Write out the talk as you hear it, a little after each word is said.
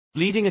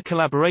Leading a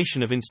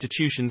collaboration of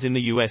institutions in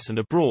the US and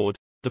abroad,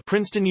 the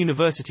Princeton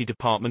University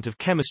Department of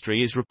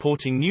Chemistry is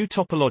reporting new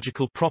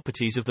topological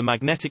properties of the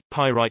magnetic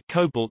pyrite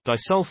cobalt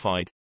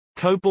disulfide,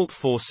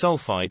 cobalt-4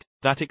 sulfide,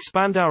 that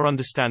expand our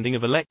understanding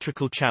of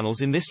electrical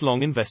channels in this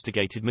long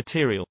investigated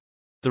material.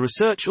 The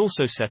research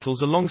also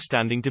settles a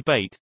long-standing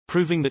debate,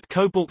 proving that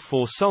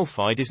cobalt-4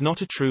 sulfide is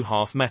not a true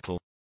half-metal.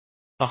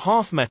 A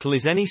half-metal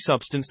is any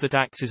substance that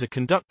acts as a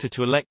conductor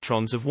to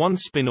electrons of one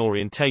spin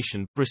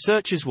orientation.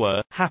 Researchers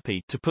were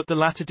happy to put the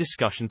latter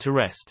discussion to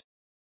rest.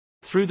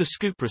 Through the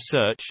Schoop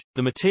research,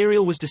 the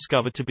material was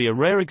discovered to be a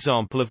rare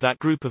example of that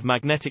group of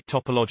magnetic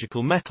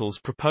topological metals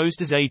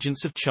proposed as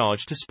agents of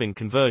charge to spin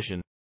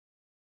conversion.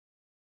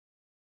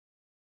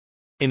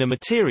 In a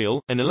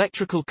material, an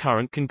electrical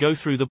current can go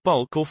through the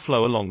bulk or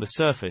flow along the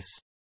surface.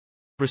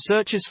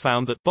 Researchers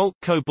found that bulk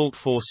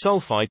cobalt-4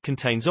 sulfide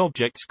contains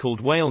objects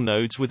called Weyl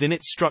nodes within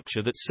its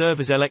structure that serve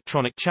as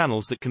electronic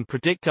channels that can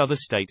predict other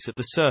states at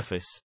the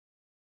surface.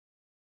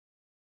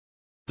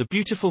 The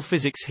beautiful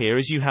physics here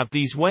is you have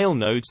these Weyl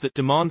nodes that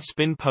demand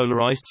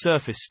spin-polarized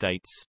surface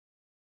states.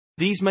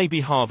 These may be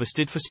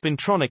harvested for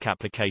spintronic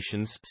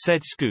applications,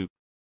 said Schoop.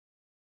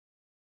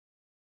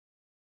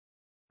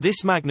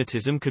 This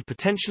magnetism could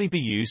potentially be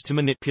used to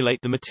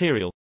manipulate the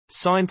material.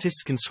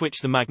 Scientists can switch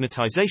the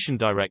magnetization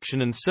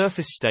direction and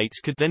surface states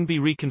could then be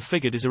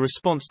reconfigured as a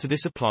response to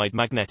this applied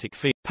magnetic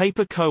field.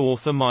 Paper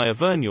co-author Maya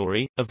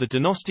Vernuri, of the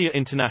Donostia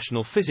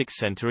International Physics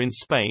Center in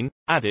Spain,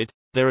 added,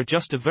 there are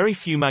just a very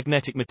few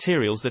magnetic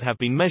materials that have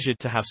been measured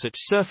to have such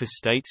surface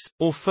states,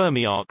 or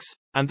Fermi-arcs,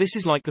 and this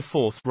is like the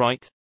fourth,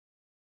 right?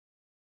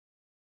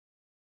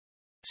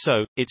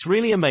 So, it's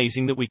really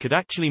amazing that we could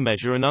actually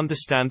measure and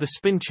understand the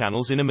spin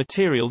channels in a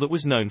material that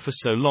was known for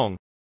so long.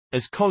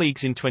 As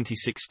colleagues in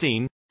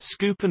 2016,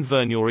 Schoop and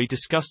Vernuri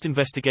discussed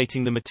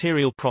investigating the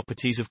material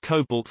properties of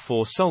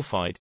cobalt-4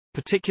 sulfide,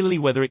 particularly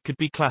whether it could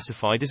be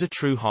classified as a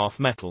true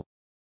half-metal.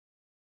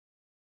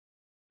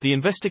 The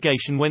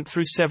investigation went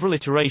through several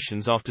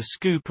iterations after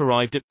Schoop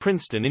arrived at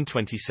Princeton in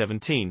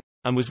 2017,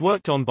 and was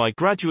worked on by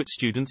graduate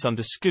students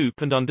under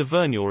Schoop and under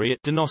Vernuri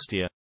at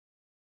Donostia.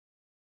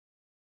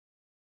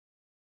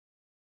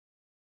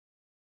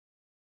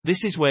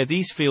 This is where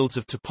these fields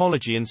of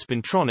topology and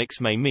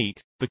spintronics may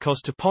meet,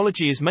 because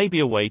topology is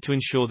maybe a way to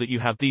ensure that you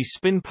have these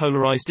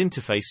spin-polarized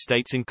interface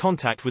states in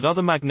contact with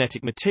other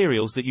magnetic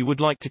materials that you would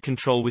like to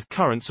control with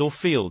currents or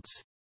fields.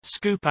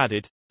 Schoop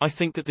added, I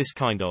think that this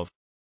kind of.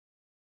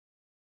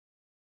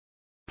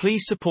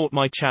 Please support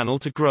my channel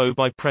to grow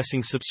by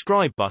pressing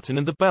subscribe button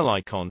and the bell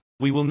icon.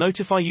 We will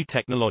notify you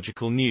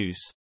technological news.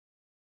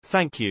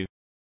 Thank you.